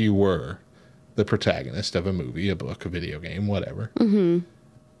if you were the protagonist of a movie, a book, a video game, whatever.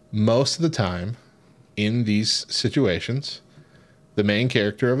 Most of the time in these situations, the main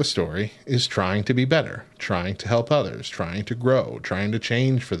character of a story is trying to be better, trying to help others, trying to grow, trying to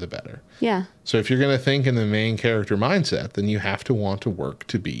change for the better. Yeah. So if you're going to think in the main character mindset, then you have to want to work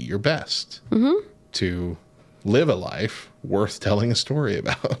to be your best, to live a life worth telling a story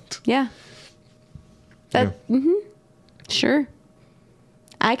about. Yeah. Sure.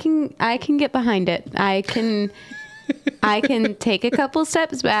 I can get behind it. I can take a couple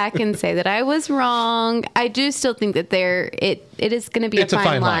steps back and say that I was wrong. I do still think that it is going to be a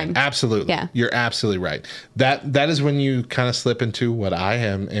fine line. Absolutely. Yeah. You're absolutely right. That is when you kind of slip into what I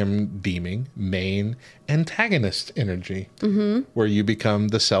am deeming main antagonist energy, where you become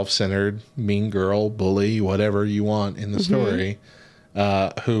the self-centered, mean girl, bully, whatever you want in the story,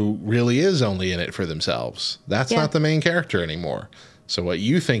 who really is only in it for themselves. That's not the main character anymore. So what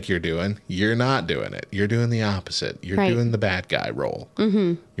you think you're doing, you're not doing it. You're doing the opposite. You're doing the bad guy role.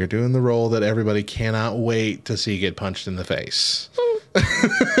 You're doing the role that everybody cannot wait to see get punched in the face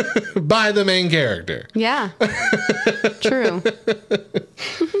by the main character. Yeah. True.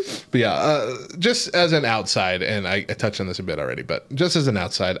 But yeah, just as an outside, and I touched on this a bit already, but just as an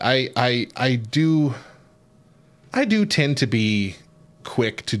outside, I do tend to be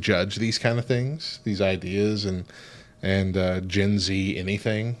quick to judge these kind of things, these ideas, and Gen Z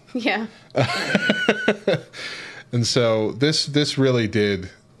anything. Yeah. And so this really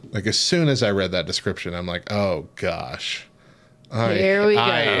did, like, as soon as I read that description, I'm like, oh gosh. Here we go.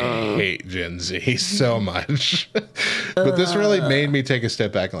 I hate Gen Z so much. But this really made me take a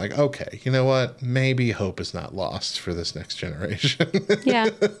step back and like, okay, you know what? Maybe hope is not lost for this next generation. Yeah.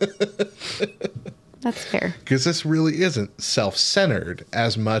 That's fair. Because this really isn't self-centered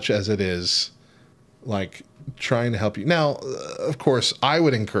as much as it is like trying to help you. Now, of course, I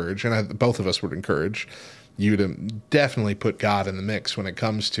would encourage, and both of us would encourage you to definitely put God in the mix when it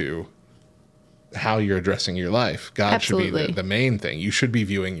comes to how you're addressing your life. God Absolutely. should be the main thing. You should be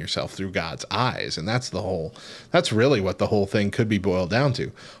viewing yourself through God's eyes. And that's really what the whole thing could be boiled down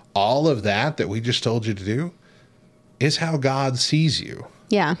to. All of that we just told you to do is how God sees you.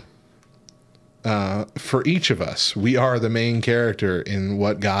 Yeah. For each of us, we are the main character in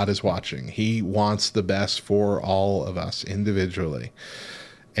what God is watching. He wants the best for all of us individually.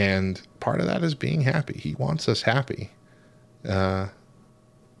 And part of that is being happy. He wants us happy.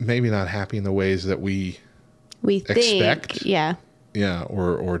 Maybe not happy in the ways that we expect. Think, yeah. Yeah,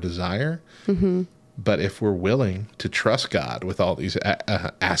 or desire. But if we're willing to trust God with all these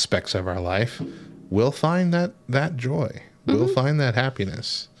aspects of our life, we'll find that joy. We'll find that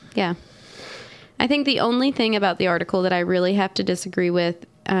happiness. Yeah. I think the only thing about the article that I really have to disagree with,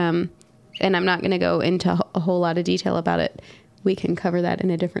 and I'm not going to go into a whole lot of detail about it. We can cover that in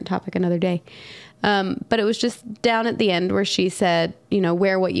a different topic another day. But it was just down at the end where she said,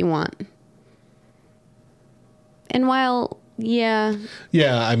 wear what you want. And while, yeah.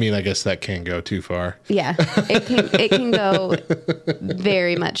 Yeah, I mean, I guess that can go too far. Yeah, it can go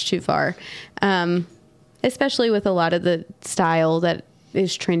very much too far. Especially with a lot of the style that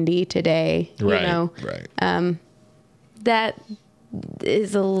is trendy today. Right. That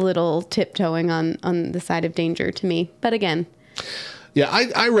is a little tiptoeing on the side of danger to me. But again. Yeah,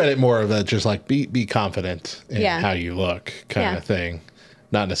 I read it more of a just like be confident in how you look kind of thing.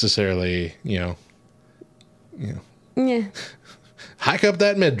 Not necessarily, Yeah. hike up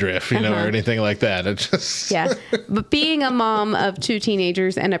that midriff, or anything like that. It just Yeah. But being a mom of 2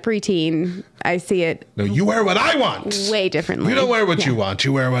 teenagers and a preteen, I see it. No, you wear what I want. Way differently. You don't wear what you want.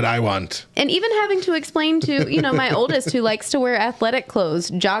 You wear what I want. And even having to explain to, my oldest who likes to wear athletic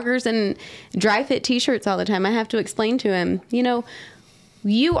clothes, joggers and dry fit t-shirts all the time, I have to explain to him,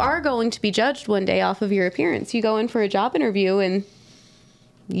 you are going to be judged one day off of your appearance. You go in for a job interview and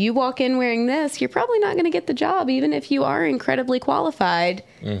you walk in wearing this, you're probably not going to get the job, even if you are incredibly qualified.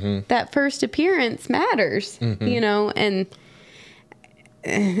 Mm-hmm. That first appearance matters, and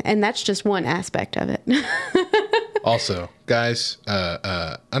that's just one aspect of it. Also, guys,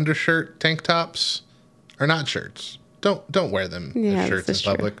 undershirt tank tops are not shirts. Don't wear them as shirts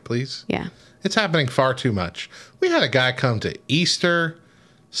in public, please. Yeah. It's happening far too much. We had a guy come to Easter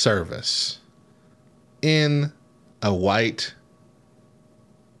service in a white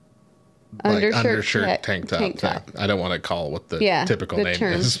undershirt tank top thing. I don't want to call what the typical name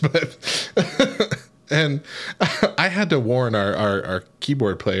is, but and I had to warn our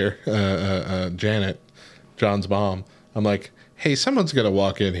keyboard player, Janet, John's mom. I'm like, hey, someone's gonna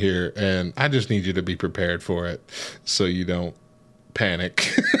walk in here, and I just need you to be prepared for it, so you don't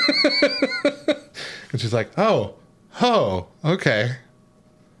panic. And she's like, oh, okay,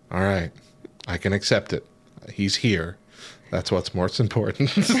 all right, I can accept it. He's here. That's what's most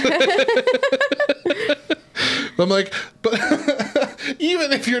important. I'm like, but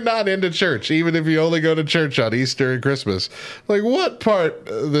even if you're not into church, even if you only go to church on Easter and Christmas, like what part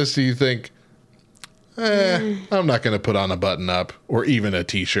of this do you think, I'm not going to put on a button up or even a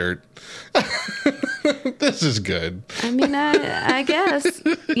t-shirt. This is good. I mean, I guess,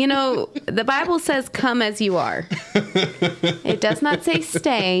 the Bible says come as you are. It does not say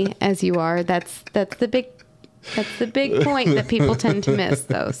stay as you are. That's the big point that people tend to miss,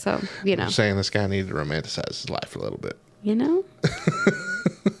 though. So, I'm saying this guy needed to romanticize his life a little bit.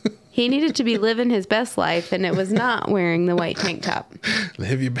 He needed to be living his best life, and it was not wearing the white tank top.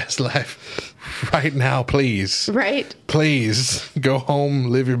 Live your best life right now, please. Right? Please go home,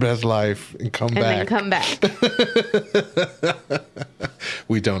 live your best life, and come back. And then come back.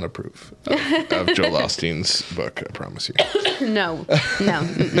 We don't approve of Joel Osteen's book, I promise you. No.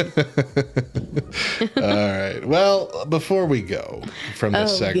 All right. Well, before we go from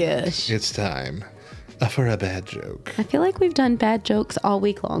this segment, gosh. It's time for a bad joke. I feel like we've done bad jokes all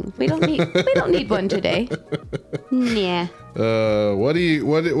week long. We don't need one today. Nah.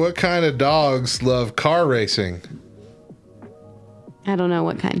 What kind of dogs love car racing? I don't know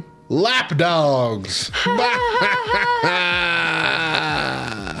what kind. Lap dogs.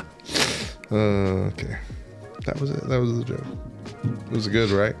 Okay. That was it. That was the joke. It was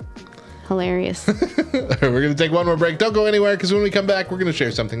good, right? Hilarious. We're going to take one more break. Don't go anywhere, because when we come back, we're going to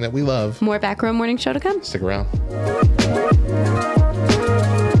share something that we love. More Back Row Morning Show to come. Stick around.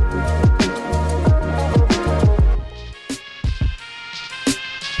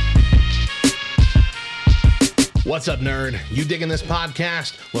 What's up, nerd? You digging this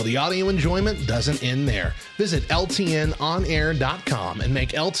podcast? Well, the audio enjoyment doesn't end there. Visit LTNOnAir.com and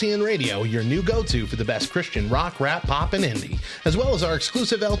make LTN Radio your new go-to for the best Christian rock, rap, pop, and indie, as well as our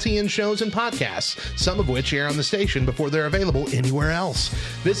exclusive LTN shows and podcasts, some of which air on the station before they're available anywhere else.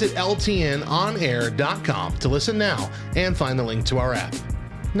 Visit LTNOnAir.com to listen now and find the link to our app.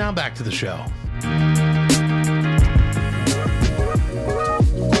 Now back to the show.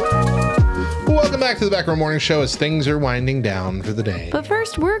 Welcome back to the Back Row Morning Show as things are winding down for the day. But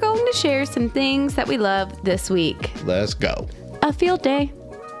first, we're going to share some things that we love this week. Let's go. A field day.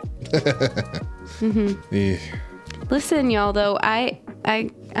 Yeah. Listen, y'all, though,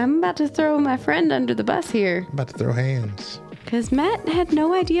 I'm about to throw my friend under the bus here. I'm about to throw hands. Because Matt had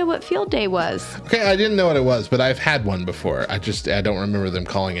no idea what field day was. Okay, I didn't know what it was, but I've had one before. I don't remember them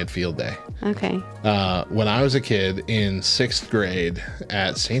calling it field day. Okay. When I was a kid in 6th grade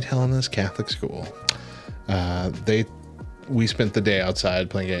at St. Helena's Catholic School, they we spent the day outside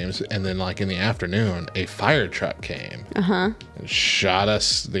playing games, and then like in the afternoon, a fire truck came and shot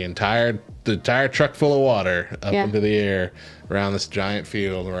us the entire truck full of water up into the air around this giant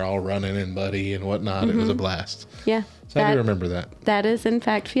field. We're all running and buddy and whatnot. It was a blast. Yeah. So I do remember that. That is in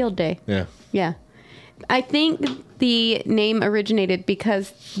fact field day. Yeah. Yeah. I think the name originated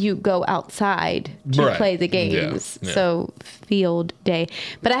because you go outside to play the games. Yeah. So field day.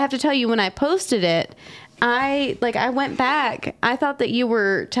 But I have to tell you, when I posted it, I went back. I thought that you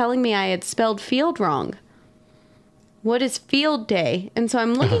were telling me I had spelled field wrong. What is field day? And so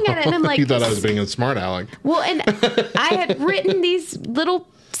I'm looking at it and I'm like, you thought I was being a smart aleck. Well, and I had written these little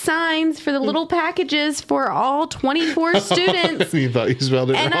signs for the little packages for all 24 students. You thought you spelled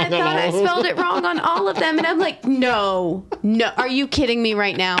it wrong. And I thought I spelled it wrong on all of them. And I'm like, no. Are you kidding me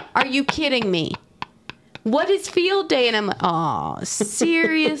right now? Are you kidding me? What is field day? And I'm like, oh,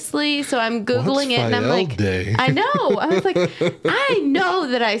 seriously? So I'm Googling it and I'm like, day? I know. I was like, I know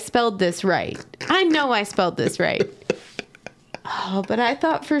that I spelled this right. I know I spelled this right. Oh, but I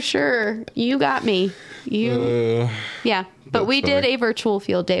thought for sure you got me. Yeah. But we did a virtual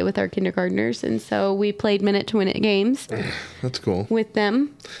field day with our kindergartners, and so we played minute to minute games. That's cool. With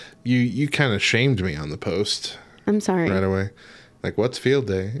them. You kind of shamed me on the post. I'm sorry. Right away. Like, what's field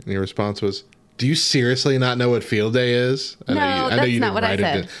day? And your response was, do you seriously not know what field day is? No, that's not what I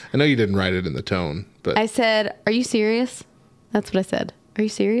said. I know you didn't write it in the tone, but I said, are you serious? That's what I said. Are you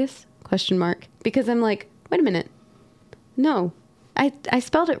serious? ? Because I'm like, wait a minute. No, I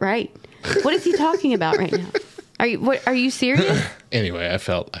spelled it right. What is he talking about right now? Are you serious? Anyway, I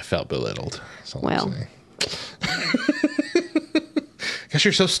felt belittled. Well, guess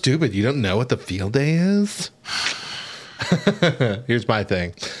you're so stupid. You don't know what the field day is. Here's my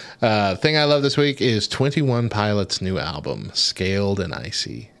thing. Thing I love this week is 21 Pilots' new album, Scaled and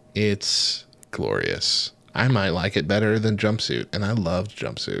Icy. It's glorious. I might like it better than Jumpsuit, and I loved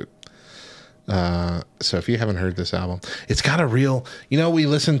Jumpsuit. So if you haven't heard this album, it's got a real, we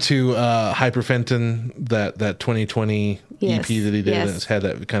listened to Hyperfenton, that 2020 EP that he did, and it's had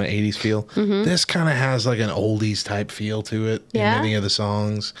that kind of 80s feel. Mm-hmm. This kind of has like an oldies type feel to it in many of the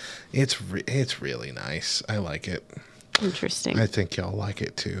songs. It's really nice. I like it. Interesting. I think y'all like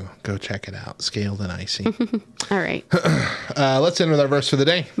it too. Go check it out. Scaled and Icy. All right. Let's end with our verse for the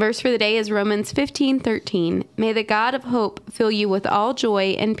day. Verse for the day is Romans 15:13. May the God of hope fill you with all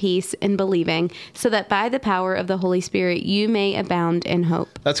joy and peace in believing, so that by the power of the Holy Spirit you may abound in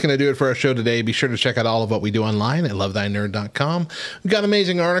hope. That's going to do it for our show today. Be sure to check out all of what we do online at lovethynerd.com. We've got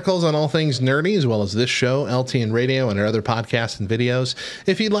amazing articles on all things nerdy, as well as this show, LTN Radio, and our other podcasts and videos.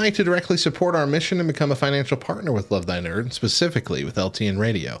 If you'd like to directly support our mission and become a financial partner with Love Thy Nerd, specifically with LTN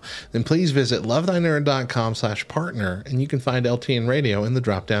Radio, then please visit lovethynerd.com/partner, and you can find LTN Radio in the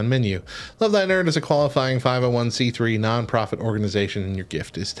drop-down menu. Love Thy Nerd is a qualifying 501c3 nonprofit organization, and your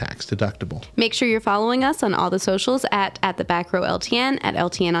gift is tax deductible. Make sure you're following us on all the socials at the Back Row LTN, at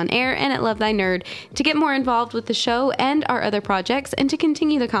LTN on Air, and at Love Thy Nerd. To get more involved with the show and our other projects, and to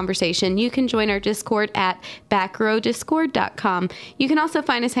continue the conversation, you can join our Discord at backrowdiscord.com. You can also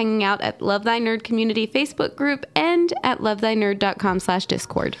find us hanging out at Love Thy Nerd Community Facebook group and at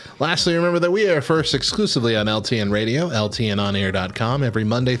lovethynerd.com/discord. Lastly, remember that we are first exclusively on LTN Radio, LTNonair.com, every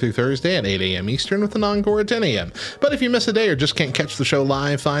Monday through Thursday at 8 a.m. Eastern with an encore at 10 a.m. But if you miss a day or just can't catch the show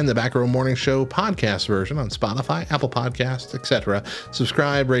live, find the Back Row Morning Show podcast version on Spotify, Apple Podcasts, etc.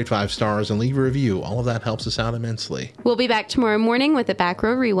 Subscribe, rate 5 stars, and leave a review. All of that helps us out immensely. We'll be back tomorrow morning with a Back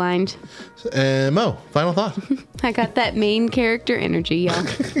Row Rewind. Mo, final thought. I got that main character energy, y'all.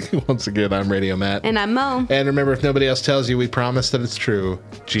 Once again, I'm Radio Matt. And I'm Mo. And remember, if nobody else tells you, we promise that it's true.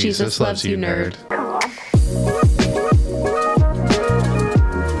 Jesus loves you, nerd.